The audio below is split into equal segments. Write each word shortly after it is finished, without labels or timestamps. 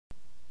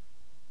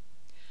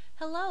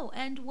Hello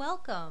and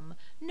welcome.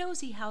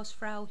 Nosy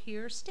Housefrau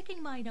here,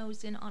 sticking my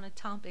nose in on a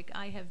topic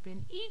I have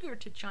been eager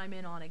to chime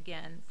in on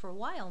again for a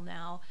while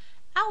now.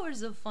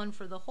 Hours of fun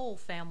for the whole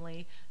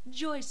family.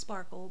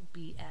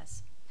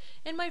 JoySparkleBS.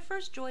 In my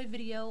first Joy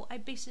video, I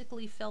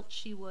basically felt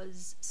she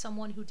was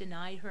someone who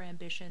denied her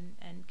ambition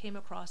and came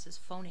across as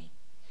phony.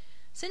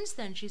 Since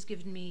then, she's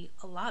given me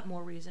a lot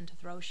more reason to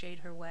throw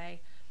shade her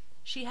way.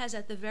 She has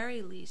at the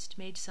very least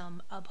made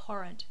some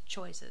abhorrent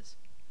choices.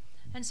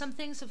 And some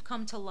things have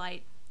come to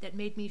light that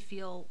made me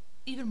feel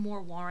even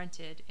more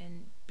warranted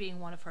in being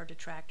one of her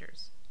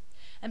detractors.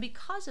 And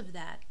because of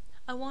that,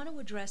 I want to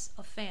address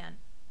a fan,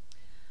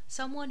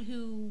 someone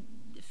who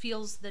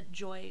feels that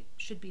Joy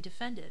should be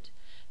defended.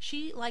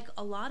 She, like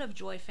a lot of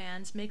Joy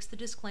fans, makes the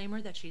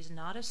disclaimer that she's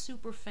not a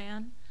super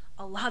fan.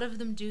 A lot of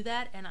them do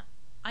that, and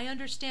I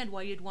understand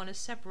why you'd want to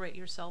separate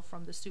yourself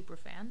from the super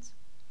fans.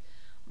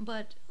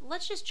 But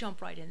let's just jump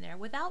right in there.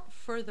 Without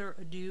further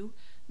ado,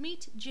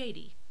 meet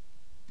Jadee.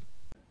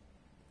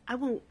 I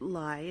won't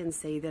lie and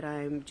say that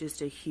I'm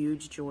just a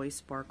huge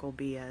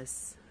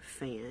JoySparkleBS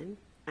fan.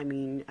 I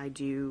mean, I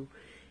do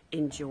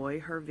enjoy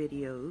her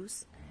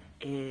videos,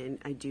 and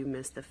I do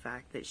miss the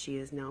fact that she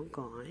is now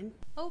gone.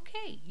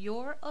 Okay,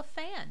 you're a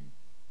fan,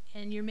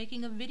 and you're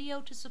making a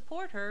video to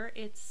support her.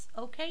 It's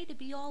okay to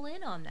be all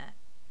in on that.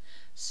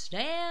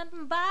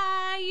 Stand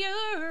by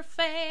your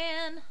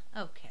fan.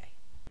 Okay.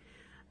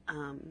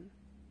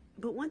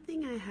 But one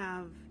thing I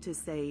have to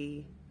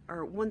say,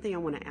 or one thing I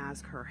want to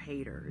ask her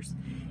haters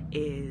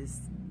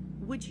is,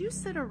 would you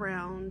sit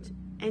around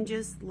and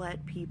just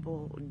let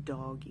people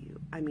dog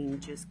you? I mean,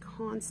 just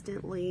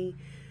constantly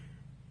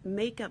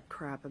make up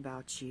crap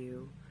about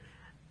you,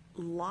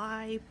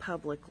 lie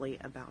publicly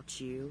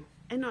about you,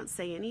 and not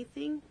say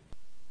anything?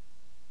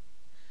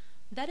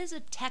 That is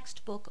a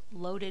textbook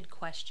loaded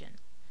question.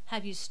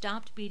 Have you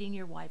stopped beating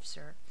your wife,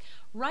 sir?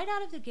 Right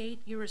out of the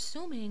gate, you're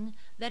assuming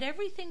that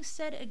everything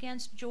said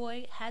against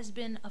Joy has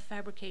been a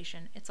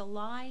fabrication. It's a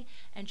lie,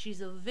 and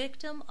she's a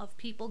victim of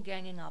people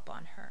ganging up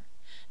on her.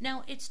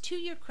 Now, it's to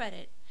your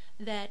credit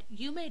that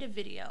you made a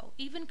video,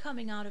 even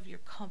coming out of your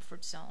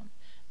comfort zone,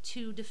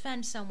 to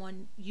defend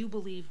someone you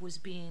believe was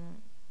being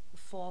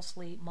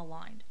falsely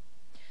maligned.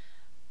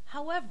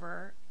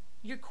 However,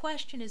 your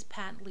question is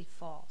patently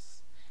false.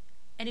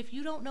 And if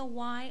you don't know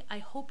why, I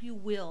hope you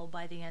will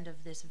by the end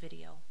of this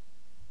video.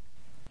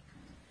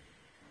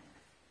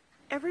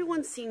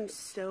 Everyone seems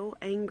so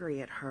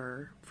angry at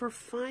her for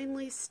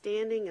finally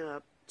standing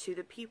up to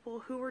the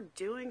people who were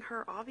doing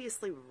her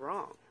obviously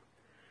wrong.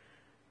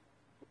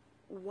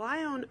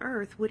 Why on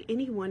earth would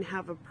anyone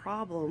have a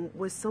problem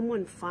with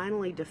someone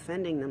finally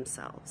defending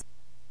themselves?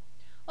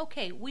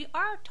 Okay, we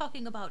are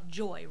talking about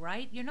Joy,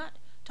 right? You're not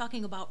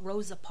talking about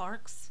Rosa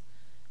Parks.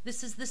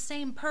 This is the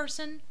same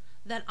person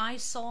that I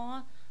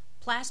saw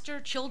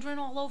plaster children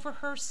all over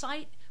her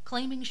site,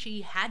 claiming she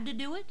had to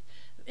do it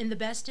in the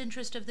best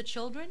interest of the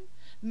children,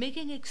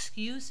 making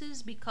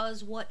excuses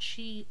because what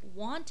she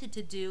wanted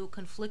to do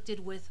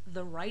conflicted with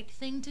the right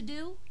thing to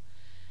do.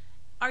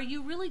 Are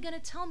you really going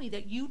to tell me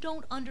that you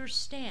don't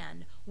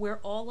understand where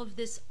all of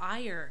this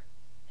ire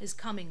is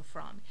coming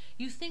from?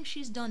 You think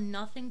she's done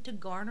nothing to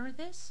garner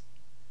this?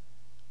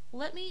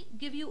 Let me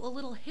give you a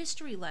little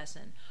history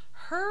lesson.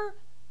 Her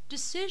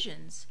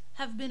decisions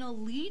have been a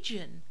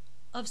legion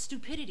of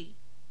stupidity,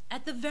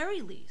 at the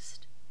very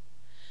least.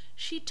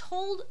 She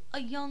told a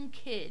young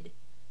kid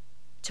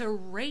to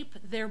rape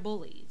their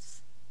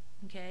bullies,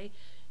 okay?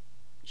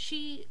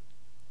 She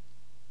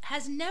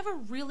has never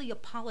really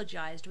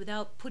apologized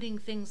without putting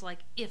things like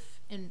if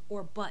and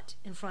or but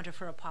in front of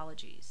her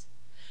apologies.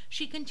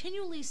 She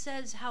continually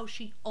says how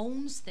she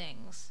owns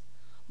things,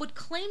 but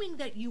claiming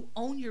that you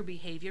own your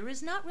behavior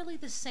is not really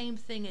the same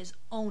thing as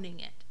owning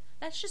it.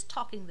 That's just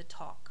talking the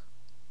talk.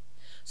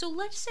 So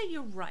let's say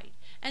you're right,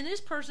 and this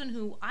person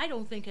who I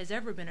don't think has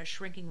ever been a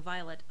shrinking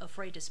violet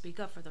afraid to speak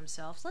up for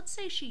themselves, let's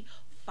say she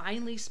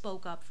finally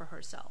spoke up for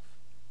herself.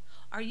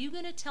 Are you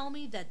going to tell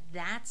me that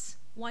that's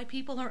why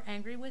people are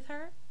angry with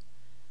her?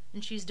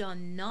 And she's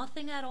done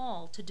nothing at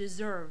all to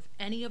deserve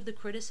any of the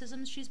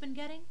criticisms she's been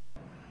getting?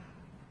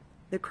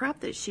 The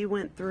crap that she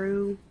went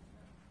through,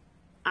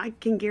 I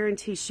can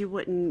guarantee she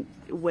wouldn't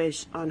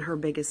wish on her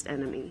biggest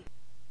enemy.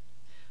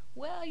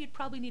 Well, you'd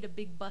probably need a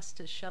big bus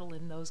to shuttle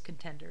in those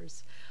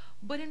contenders.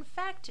 But in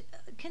fact,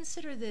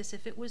 consider this.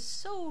 If it was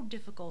so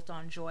difficult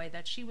on Joy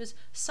that she was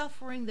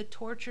suffering the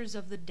tortures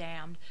of the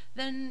damned,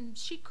 then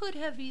she could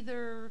have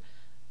either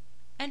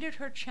ended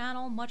her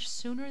channel much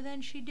sooner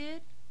than she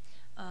did,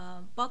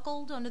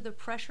 buckled under the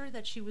pressure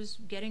that she was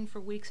getting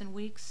for weeks and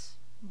weeks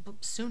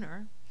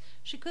sooner.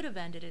 She could have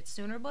ended it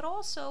sooner, but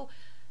also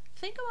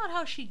think about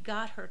how she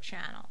got her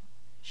channel.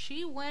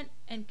 She went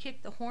and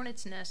kicked the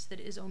hornet's nest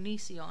that is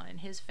Onision and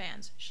his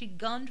fans. She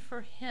gunned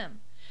for him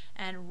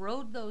and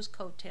rode those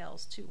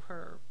coattails to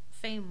her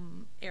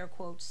fame, air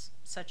quotes,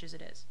 such as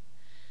it is.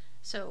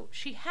 So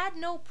she had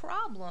no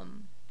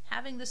problem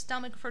having the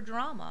stomach for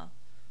drama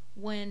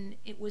when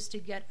it was to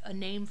get a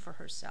name for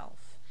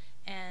herself.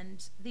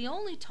 And the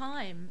only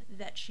time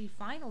that she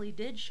finally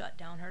did shut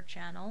down her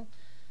channel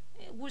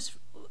was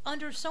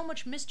under so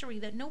much mystery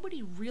that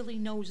nobody really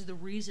knows the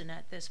reason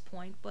at this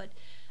point, but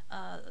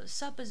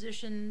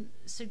supposition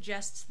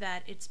suggests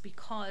that it's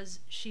because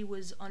she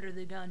was under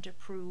the gun to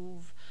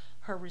prove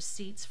her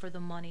receipts for the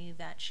money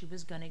that she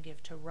was going to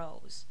give to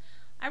Rose.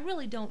 I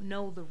really don't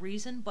know the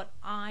reason, but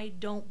I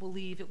don't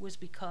believe it was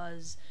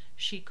because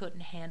she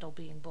couldn't handle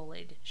being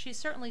bullied. She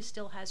certainly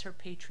still has her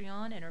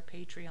Patreon and her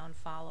Patreon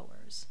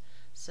followers.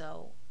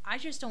 So I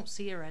just don't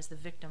see her as the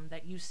victim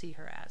that you see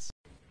her as.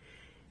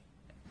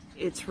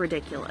 It's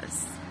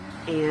ridiculous.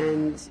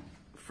 And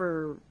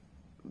for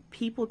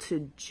people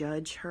to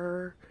judge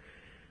her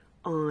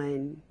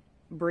on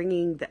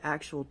bringing the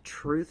actual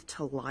truth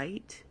to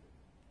light,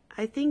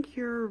 I think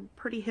you're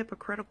pretty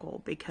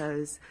hypocritical,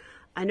 because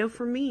I know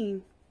for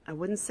me, I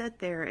wouldn't sit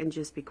there and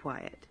just be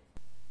quiet.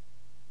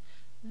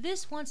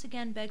 This once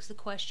again begs the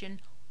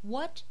question,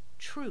 what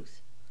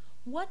truth?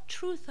 What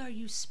truth are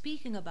you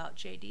speaking about,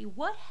 Jadee?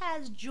 What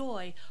has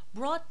Joy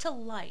brought to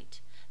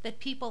light that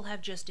people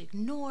have just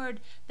ignored,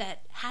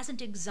 that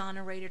hasn't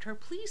exonerated her?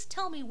 Please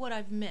tell me what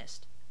I've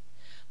missed.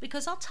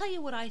 Because I'll tell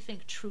you what I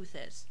think truth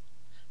is.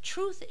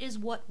 Truth is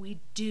what we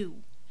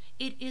do.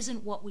 It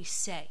isn't what we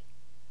say.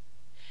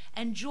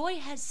 And Joy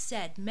has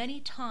said many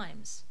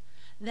times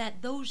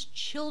that those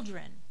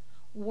children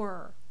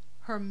were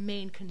her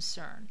main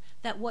concern,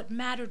 that what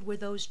mattered were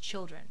those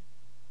children.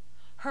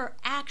 Her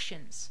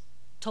actions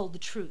told the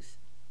truth,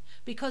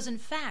 because in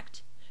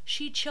fact,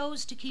 she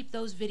chose to keep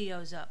those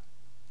videos up.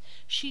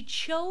 She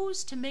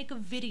chose to make a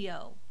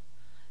video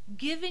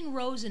giving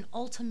Rose an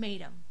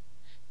ultimatum.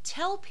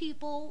 Tell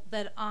people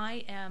that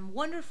I am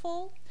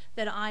wonderful,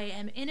 that I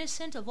am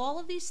innocent of all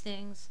of these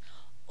things,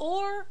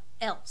 or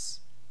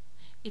else.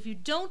 If you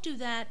don't do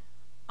that,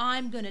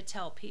 I'm going to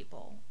tell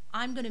people.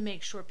 I'm going to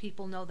make sure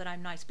people know that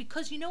I'm nice.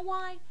 Because you know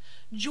why?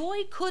 Joy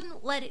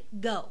couldn't let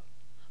it go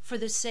for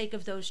the sake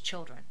of those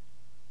children.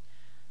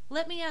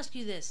 Let me ask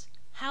you this.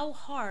 How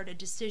hard a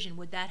decision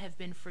would that have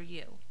been for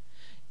you?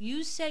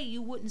 You say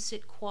you wouldn't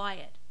sit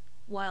quiet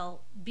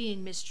while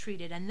being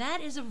mistreated, and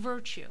that is a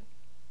virtue.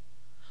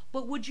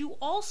 But would you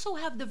also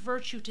have the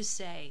virtue to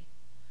say,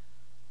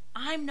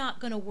 I'm not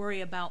going to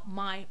worry about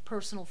my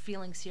personal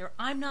feelings here.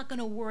 I'm not going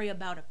to worry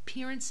about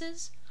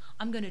appearances.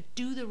 I'm going to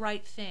do the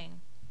right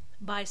thing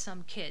by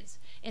some kids.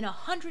 In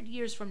 100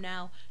 years from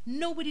now,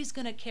 nobody's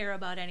going to care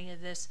about any of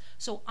this,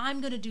 so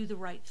I'm going to do the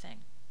right thing.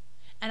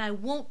 And I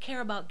won't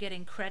care about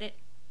getting credit,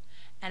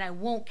 and I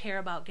won't care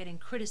about getting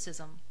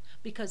criticism,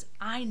 because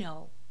I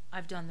know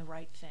I've done the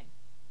right thing.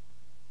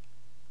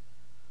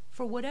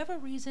 For whatever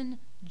reason,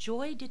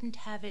 Joy didn't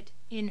have it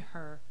in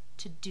her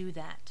to do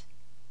that.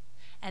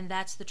 And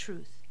that's the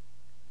truth.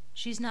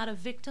 She's not a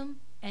victim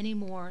any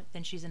more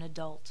than she's an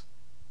adult.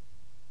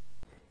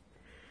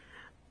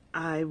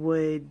 I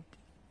would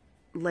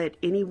let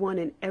anyone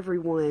and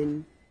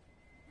everyone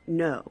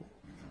know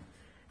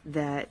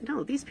that,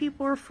 no, these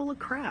people are full of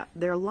crap.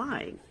 They're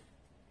lying.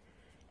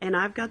 And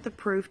I've got the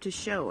proof to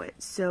show it.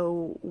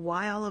 So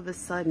why all of a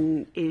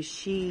sudden is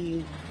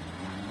she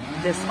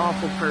this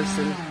awful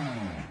person?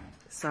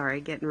 Sorry,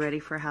 getting ready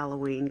for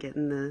Halloween,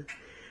 getting the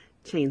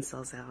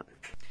chainsaws out.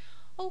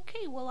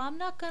 Okay, well, I'm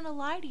not going to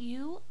lie to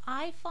you.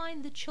 I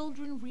find the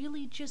children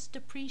really just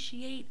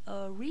appreciate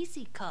a Reese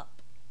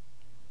cup.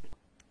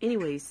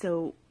 Anyway,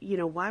 so,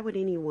 why would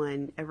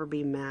anyone ever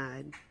be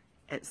mad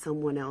at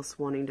someone else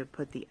wanting to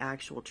put the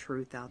actual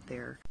truth out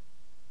there?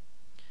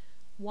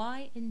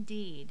 Why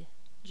indeed?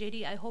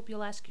 Jadee, I hope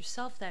you'll ask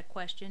yourself that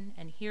question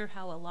and hear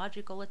how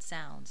illogical it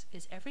sounds.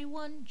 Is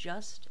everyone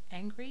just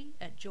angry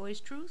at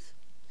Joy's truth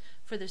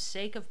for the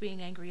sake of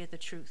being angry at the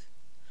truth?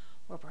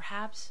 Or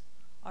perhaps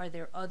are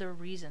there other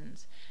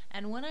reasons?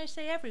 And when I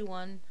say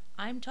everyone,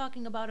 I'm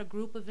talking about a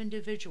group of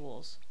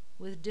individuals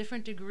with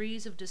different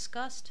degrees of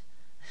disgust,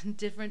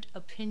 different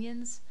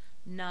opinions,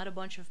 not a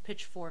bunch of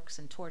pitchforks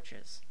and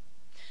torches.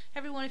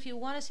 Everyone, if you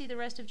want to see the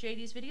rest of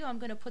Jadee's video, I'm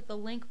going to put the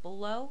link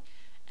below.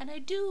 And I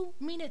do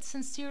mean it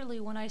sincerely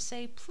when I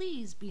say,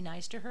 please be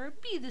nice to her.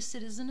 Be the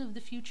citizen of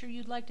the future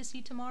you'd like to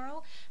see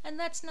tomorrow. And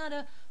that's not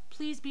a,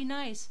 please be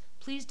nice.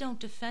 Please don't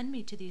defend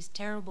me to these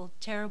terrible,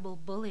 terrible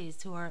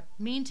bullies who are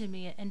mean to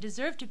me and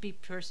deserve to be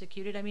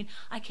persecuted. I mean,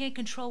 I can't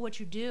control what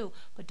you do,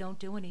 but don't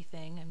do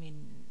anything. I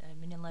mean,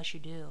 unless you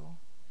do.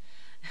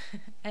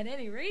 At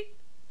any rate,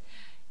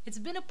 it's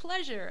been a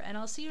pleasure, and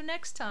I'll see you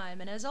next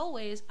time. And as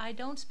always, I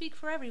don't speak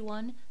for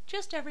everyone,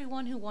 just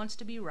everyone who wants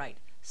to be right.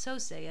 So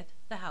saith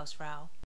the Hausfrau.